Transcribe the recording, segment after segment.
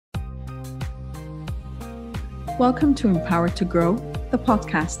Welcome to Empowered to Grow, the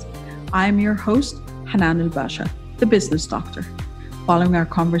podcast. I am your host, Hanan Basha, the business doctor. Following our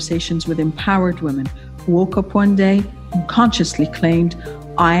conversations with empowered women who woke up one day and consciously claimed,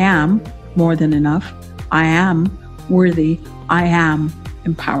 I am more than enough, I am worthy, I am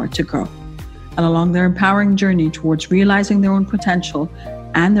empowered to grow. And along their empowering journey towards realizing their own potential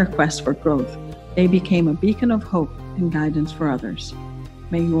and their quest for growth, they became a beacon of hope and guidance for others.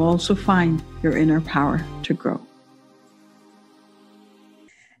 May you also find your inner power to grow.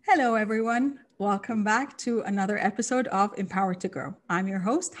 Hello, everyone. Welcome back to another episode of Empowered to Grow. I'm your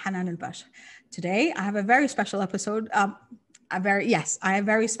host, Hanan Basha. Today, I have a very special episode. I have a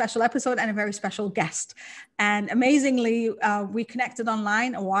very special episode and a very special guest. And amazingly, we connected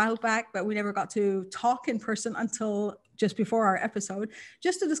online a while back, but we never got to talk in person until just before our episode,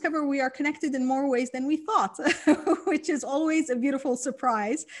 just to discover we are connected in more ways than we thought, which is always a beautiful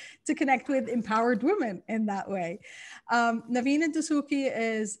surprise to connect with empowered women in that way. Navine Eldesouki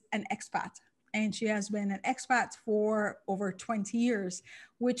is an expat, and she has been an expat for over 20 years,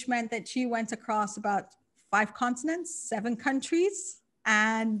 which meant that she went across about 5 continents, 7 countries,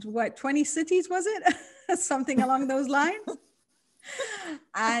 and 20 cities was it? Something along those lines.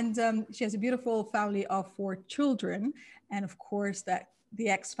 And she has a beautiful family of 4 children. And of course, that the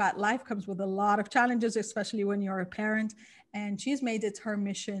expat life comes with a lot of challenges, especially when you're a parent. And she's made it her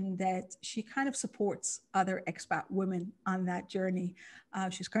mission that she kind of supports other expat women on that journey.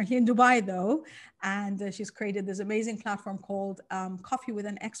 She's currently in Dubai, though, and she's created this amazing platform called Coffee with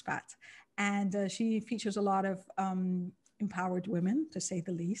an Expat. And she features a lot of empowered women, to say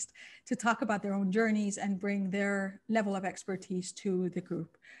the least, to talk about their own journeys and bring their level of expertise to the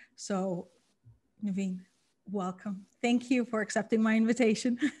group. So, Navine, welcome. Thank you for accepting my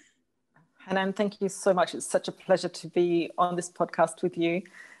invitation. Hanan, thank you so much. It's such a pleasure to be on this podcast with you.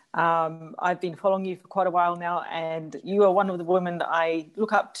 I've been following you for quite a while now, and you are one of the women that I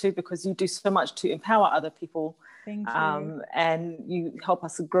look up to because you do so much to empower other people. Thank you. And you help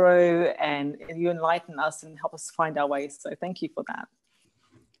us grow, and you enlighten us and help us find our way. So thank you for that.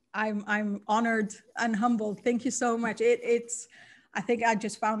 I'm honored and humbled. Thank you so much. I think I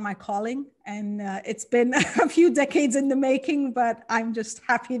just found my calling, and it's been a few decades in the making, but I'm just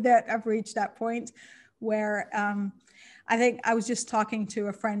happy that I've reached that point where I think I was just talking to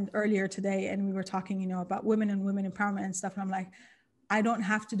a friend earlier today, and we were talking, about women and women empowerment and stuff. And I'm like, I don't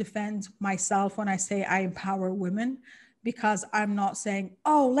have to defend myself when I say I empower women, because I'm not saying,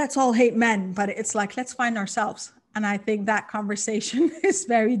 oh, let's all hate men, but it's like, let's find ourselves. And I think that conversation is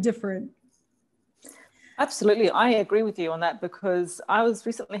very different. Absolutely. I agree with you on that, because I was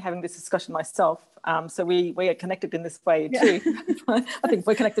recently having this discussion myself. So we are connected in this way too. I think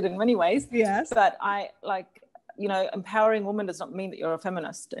we're connected in many ways. Yes. But empowering women does not mean that you're a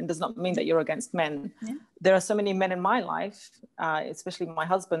feminist, and does not mean that you're against men. Yeah. There are so many men in my life, especially my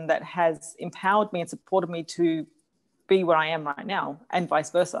husband, that has empowered me and supported me to be where I am right now, and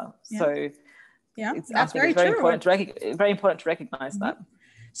vice versa. Yeah. So yeah, that's very true. Very important to recognize that.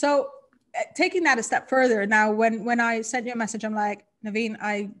 So taking that a step further, now when I sent you a message, I'm like, Navine,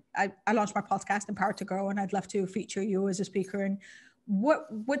 I launched my podcast, Empowered to Grow, and I'd love to feature you as a speaker. And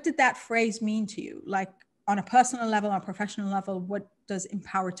what did that phrase mean to you? Like, on a personal level, on a professional level, what does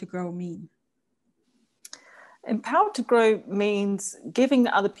Empowered to Grow mean? Empowered to Grow means giving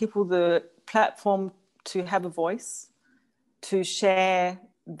other people the platform to have a voice, to share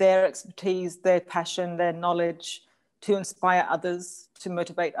their expertise, their passion, their knowledge, to inspire others, to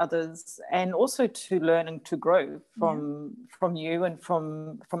motivate others, and also to learn and to grow from you and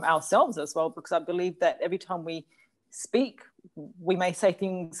from ourselves as well. Because I believe that every time we speak, we may say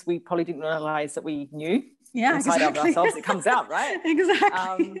things we probably didn't realize that we knew. Yeah, inside exactly. of ourselves, it comes out, right?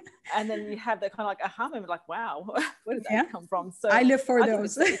 Exactly. And then you have that kind of like aha moment, like, wow, where did that come from? So I live for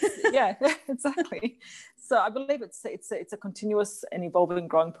those. Yeah, exactly. So I believe it's a continuous and evolving,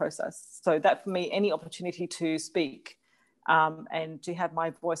 growing process. So that for me, any opportunity to speak and to have my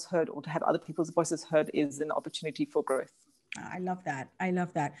voice heard, or to have other people's voices heard, is an opportunity for growth. I love that. I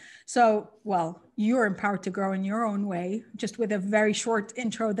love that. So, well, you're empowered to grow in your own way, just with a very short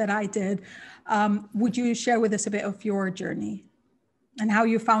intro that I did. Would you share with us a bit of your journey and how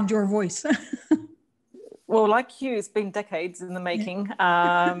you found your voice? Well, like you, it's been decades in the making.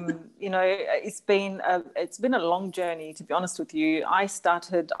 It's been a long journey, to be honest with you. I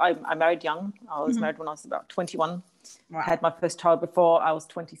married young. I was married when I was about 21. Wow. Had my first child before I was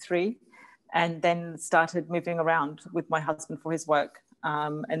 23. And then started moving around with my husband for his work.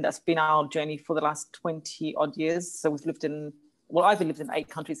 And that's been our journey for the last 20 odd years. So I've lived in 8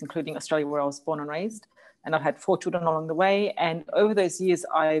 countries, including Australia, where I was born and raised. And I've had 4 children along the way. And over those years,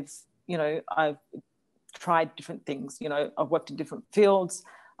 I've tried different things. You know, I've worked in different fields.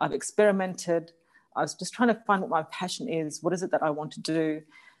 I've experimented. I was just trying to find what my passion is. What is it that I want to do?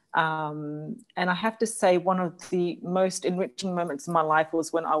 And I have to say, one of the most enriching moments in my life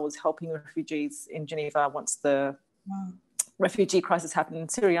was when I was helping refugees in Geneva once the refugee crisis happened in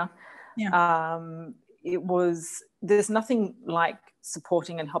Syria. There's nothing like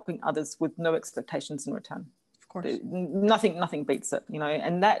supporting and helping others with no expectations in return. Of course. Nothing beats it, you know,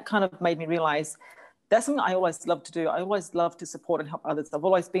 and that kind of made me realize that's something I always love to do. I always love to support and help others. I've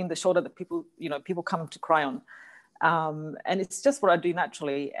always been the shoulder that people come to cry on. And it's just what I do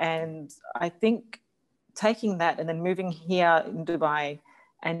naturally. And I think taking that and then moving here in Dubai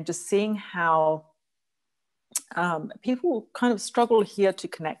and just seeing how people kind of struggle here to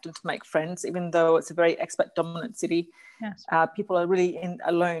connect and to make friends, even though it's a very expat dominant city. Yes. People are really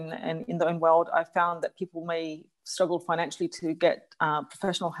alone and in their own world. I found that people may struggle financially to get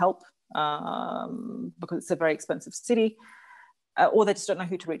professional help because it's a very expensive city, or they just don't know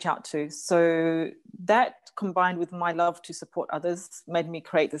who to reach out to. So that combined with my love to support others made me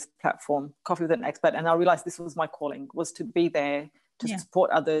create this platform, Coffee with an Expat. And I realized this was my calling, was to be there to support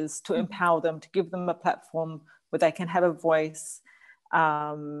others, to empower them, to give them a platform where they can have a voice,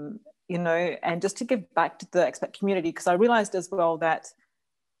 you know, and just to give back to the expat community. Because I realized as well that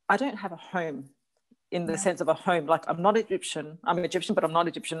I don't have a home in the sense of a home. Like, I'm not Egyptian. I'm Egyptian, but I'm not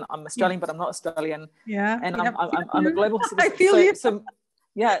Egyptian. I'm Australian, but I'm not Australian. And I'm a global citizen. I feel you.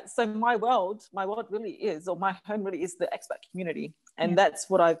 So my world really is, or my home really is the expat community. And that's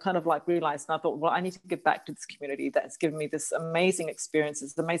what I kind of like realized. And I thought, well, I need to give back to this community that's given me this amazing experience,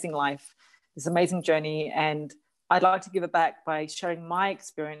 this amazing life, this amazing journey. And I'd like to give it back by sharing my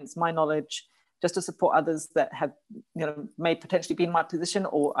experience, my knowledge, just to support others that have, you know, may potentially be in my position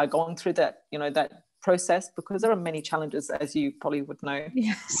or are going through that, you know, that process, because there are many challenges, as you probably would know,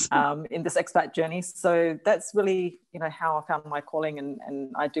 in this expat journey. So that's really, you know, how I found my calling,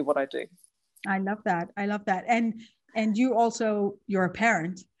 and I do what I do. I love that. And you also, you're a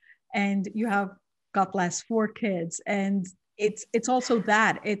parent, and you have, God bless, 4 kids. And it's also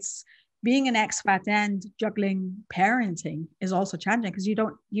that it's being an expat and juggling parenting is also challenging, because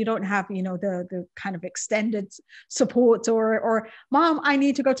you don't have, you know, the kind of extended support or mom, I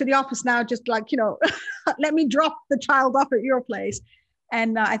need to go to the office now, just like, you know, let me drop the child off at your place.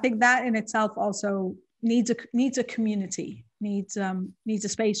 And I think that in itself also needs a community, needs a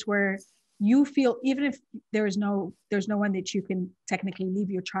space where you feel, even if there's no one that you can technically leave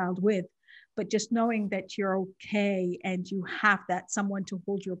your child with, but just knowing that you're okay and you have that someone to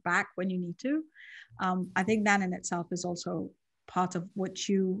hold your back when you need to. I think that in itself is also part of what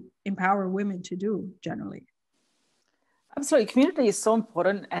you empower women to do generally. Absolutely. Community is so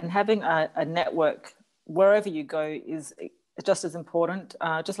important, and having a network wherever you go is just as important.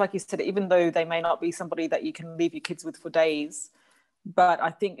 Just like you said, even though they may not be somebody that you can leave your kids with for days, but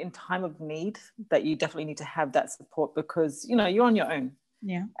I think in time of need that you definitely need to have that support, because, you know, you're on your own.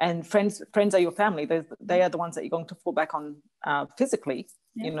 Yeah. And friends are your family. They are the ones that you're going to fall back on physically,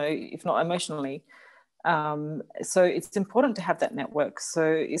 you know, if not emotionally. So it's important to have that network. So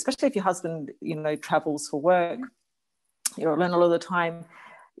especially if your husband, you know, travels for work, you're alone all the time,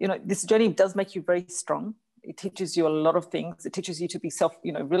 you know, this journey does make you very strong. It teaches you a lot of things. It teaches you to be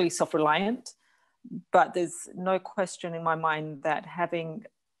really self-reliant. But there's no question in my mind that having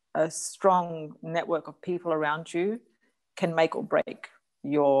a strong network of people around you can make or break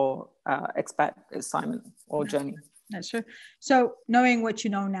your expat assignment or journey. That's true. So knowing what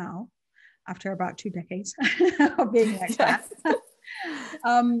you know now, after about 2 decades of being an expat,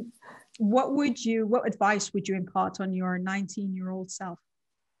 what advice would you impart on your 19-year-old self?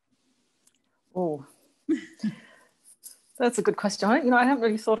 Oh, that's a good question. I haven't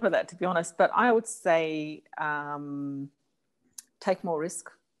really thought of that, to be honest, but I would say take more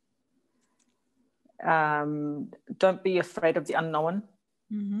risk. Don't be afraid of the unknown.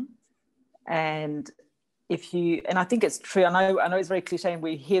 Mm-hmm. And I think it's true. I know it's very cliche and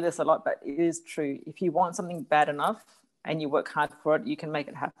we hear this a lot, but it is true. If you want something bad enough and you work hard for it, you can make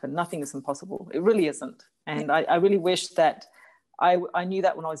it happen. Nothing is impossible. It really isn't. And I really wish that I knew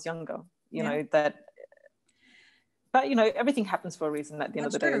that when I was younger, you know, but you know, everything happens for a reason at the end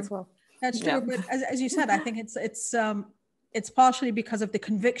of the day as well. That's true. But as you said, I think it's partially because of the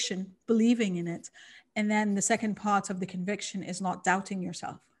conviction, believing in it. And then the second part of the conviction is not doubting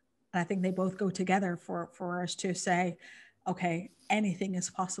yourself. And I think they both go together for us to say, okay, anything is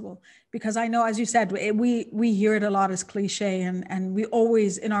possible. Because I know, as you said, we hear it a lot as cliche, and we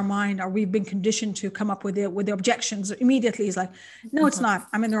always in our mind, or we've been conditioned to come up with the objections immediately. It's like, no, it's not.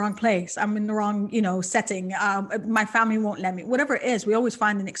 I'm in the wrong place. I'm in the wrong, setting. My family won't let me. Whatever it is, we always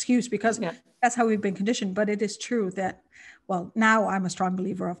find an excuse because that's how we've been conditioned. But it is true that, well, now I'm a strong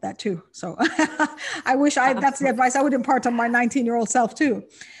believer of that too. So I wish that's the advice I would impart on my 19-year-old self too.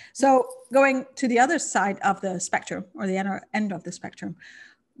 So going to the other side of the spectrum, or the end of the spectrum,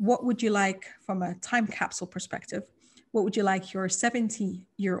 what would you like from a time capsule perspective? What would you like your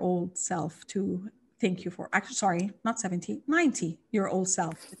 70-year-old self to thank you for? Actually, sorry, not 70, 90-year-old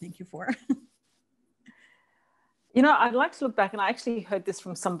self to thank you for. I'd like to look back, and I actually heard this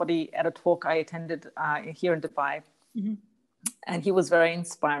from somebody at a talk I attended here in Dubai, and he was very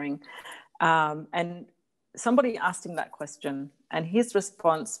inspiring. And somebody asked him that question, and his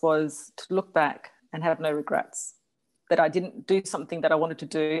response was to look back and have no regrets, that I didn't do something that I wanted to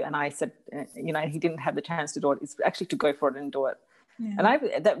do. And I said, he didn't have the chance to do it. It's actually to go for it and do it. Yeah.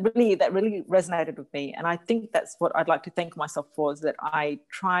 And that really resonated with me. And I think that's what I'd like to thank myself for, is that I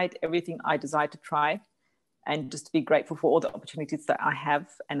tried everything I desired to try, and just to be grateful for all the opportunities that I have,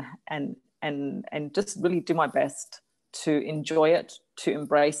 and just really do my best to enjoy it, to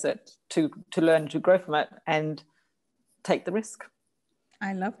embrace it, to learn, to grow from it, and take the risk.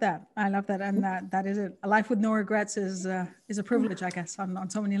 I love that. And that is it. A life with no regrets is a privilege, I guess, on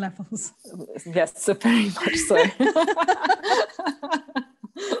so many levels. Yes, so very much so.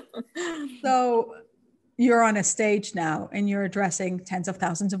 So you're on a stage now, and you're addressing tens of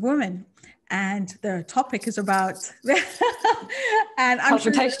thousands of women, and the topic is about and I'm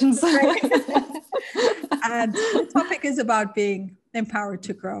palpitations. Sure and the topic is about being empowered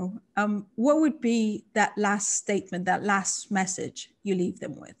to grow. What would be that last statement, that last message you leave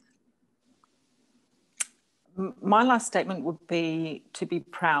them with? My last statement would be to be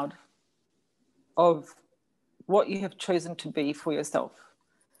proud of what you have chosen to be for yourself.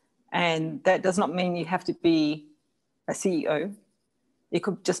 And that does not mean you have to be a CEO. It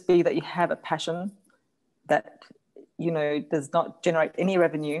could just be that you have a passion that, does not generate any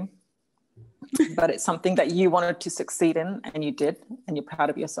revenue, but it's something that you wanted to succeed in, and you did, and you're proud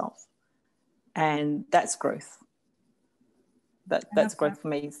of yourself. And that's growth. That's growth for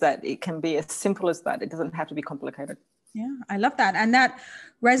me, is that it can be as simple as that. It doesn't have to be complicated. Yeah, I love that. And that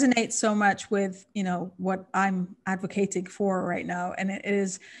resonates so much with, what I'm advocating for right now. And it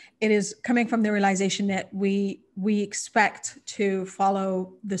is coming from the realization that we expect to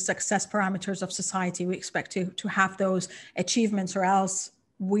follow the success parameters of society. We expect to have those achievements, or else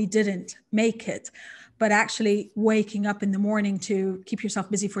we didn't make it. But actually waking up in the morning to keep yourself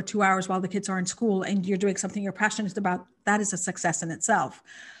busy for 2 hours while the kids are in school, and you're doing something you're passionate about, that is a success in itself.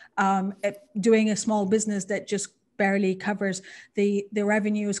 Doing a small business that just barely covers the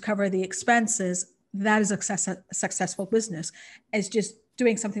revenues, cover the expenses, that is a successful business. It's just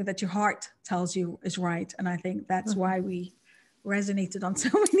doing something that your heart tells you is right. And I think that's why we resonated on so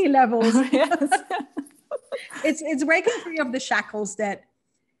many levels. Yes. It's breaking free of the shackles that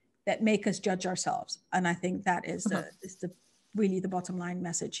make us judge ourselves. And I think that is really the bottom line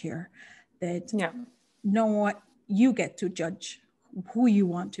message here, that know what you get to judge, who you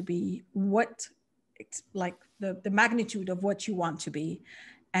want to be, what it's like the magnitude of what you want to be,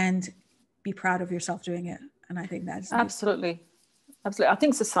 and be proud of yourself doing it. And I think that's absolutely. I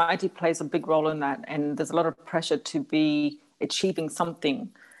think society plays a big role in that, and there's a lot of pressure to be achieving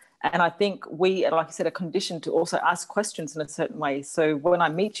something. And I think we, like you said, are conditioned to also ask questions in a certain way. So when I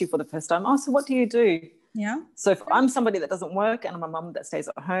meet you for the first time, so what do you do? Yeah. So if I'm somebody that doesn't work, and I'm a mum that stays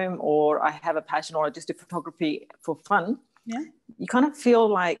at home, or I have a passion, or I just do photography for fun, you kind of feel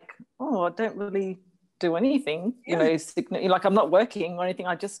like, I don't really do anything, like I'm not working or anything.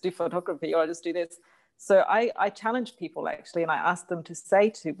 I just do photography, or I just do this. So I challenge people, actually, and I ask them to say,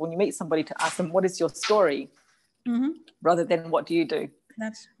 to when you meet somebody, to ask them, what is your story, rather than what do you do?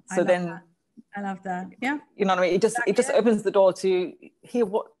 I love that. Yeah. You know what I mean? It just opens the door to hear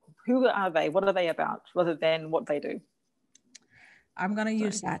who are they? What are they about? Rather than what they do. I'm going to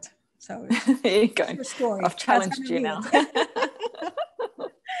use that. So there you go. Your story. I've challenged you now.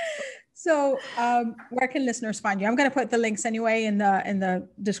 So where can listeners find you? I'm going to put the links anyway in the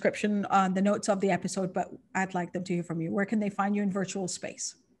description on the notes of the episode, but I'd like them to hear from you. Where can they find you in virtual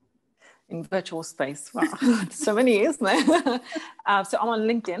space? In virtual space. Wow. So many, isn't there? So I'm on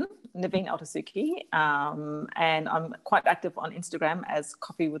LinkedIn, Navine Eldesouki, and I'm quite active on Instagram as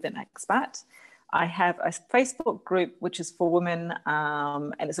Coffee with an Expat. I have a Facebook group which is for women,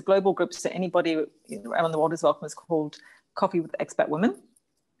 and it's a global group, so anybody around the world is welcome. It's called Coffee with Expat Women.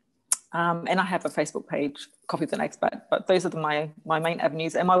 And I have a Facebook page, Coffee with an Expat, but those are my main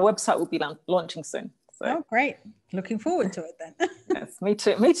avenues. And my website will be launching soon. So. Oh, great. Looking forward to it then. Yes, me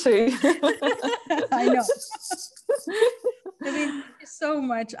too. Me too. I know. I mean, thank you so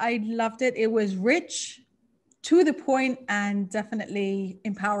much. I loved it. It was rich, to the point, and definitely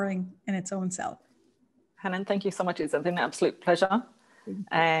empowering in its own self. Hanan, thank you so much. It's been an absolute pleasure.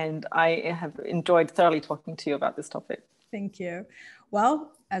 And I have enjoyed thoroughly talking to you about this topic. Thank you.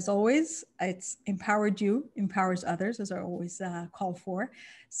 Well, as always, it's empowered you, empowers others, as I always call for.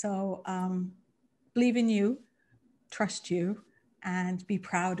 So believe in you, trust you, and be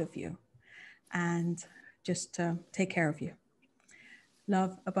proud of you. And just take care of you.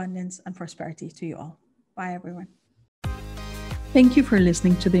 Love, abundance, and prosperity to you all. Bye, everyone. Thank you for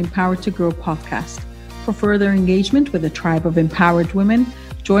listening to the Empowered to Grow podcast. For further engagement with a tribe of empowered women,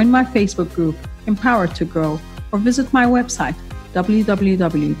 join my Facebook group, Empowered to Grow, or visit my website,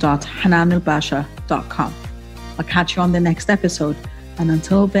 www.hananeldbasha.com. I'll catch you on the next episode. And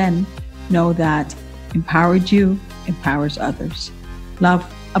until then, know that empowered you empowers others. Love,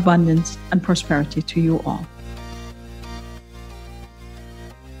 abundance, and prosperity to you all.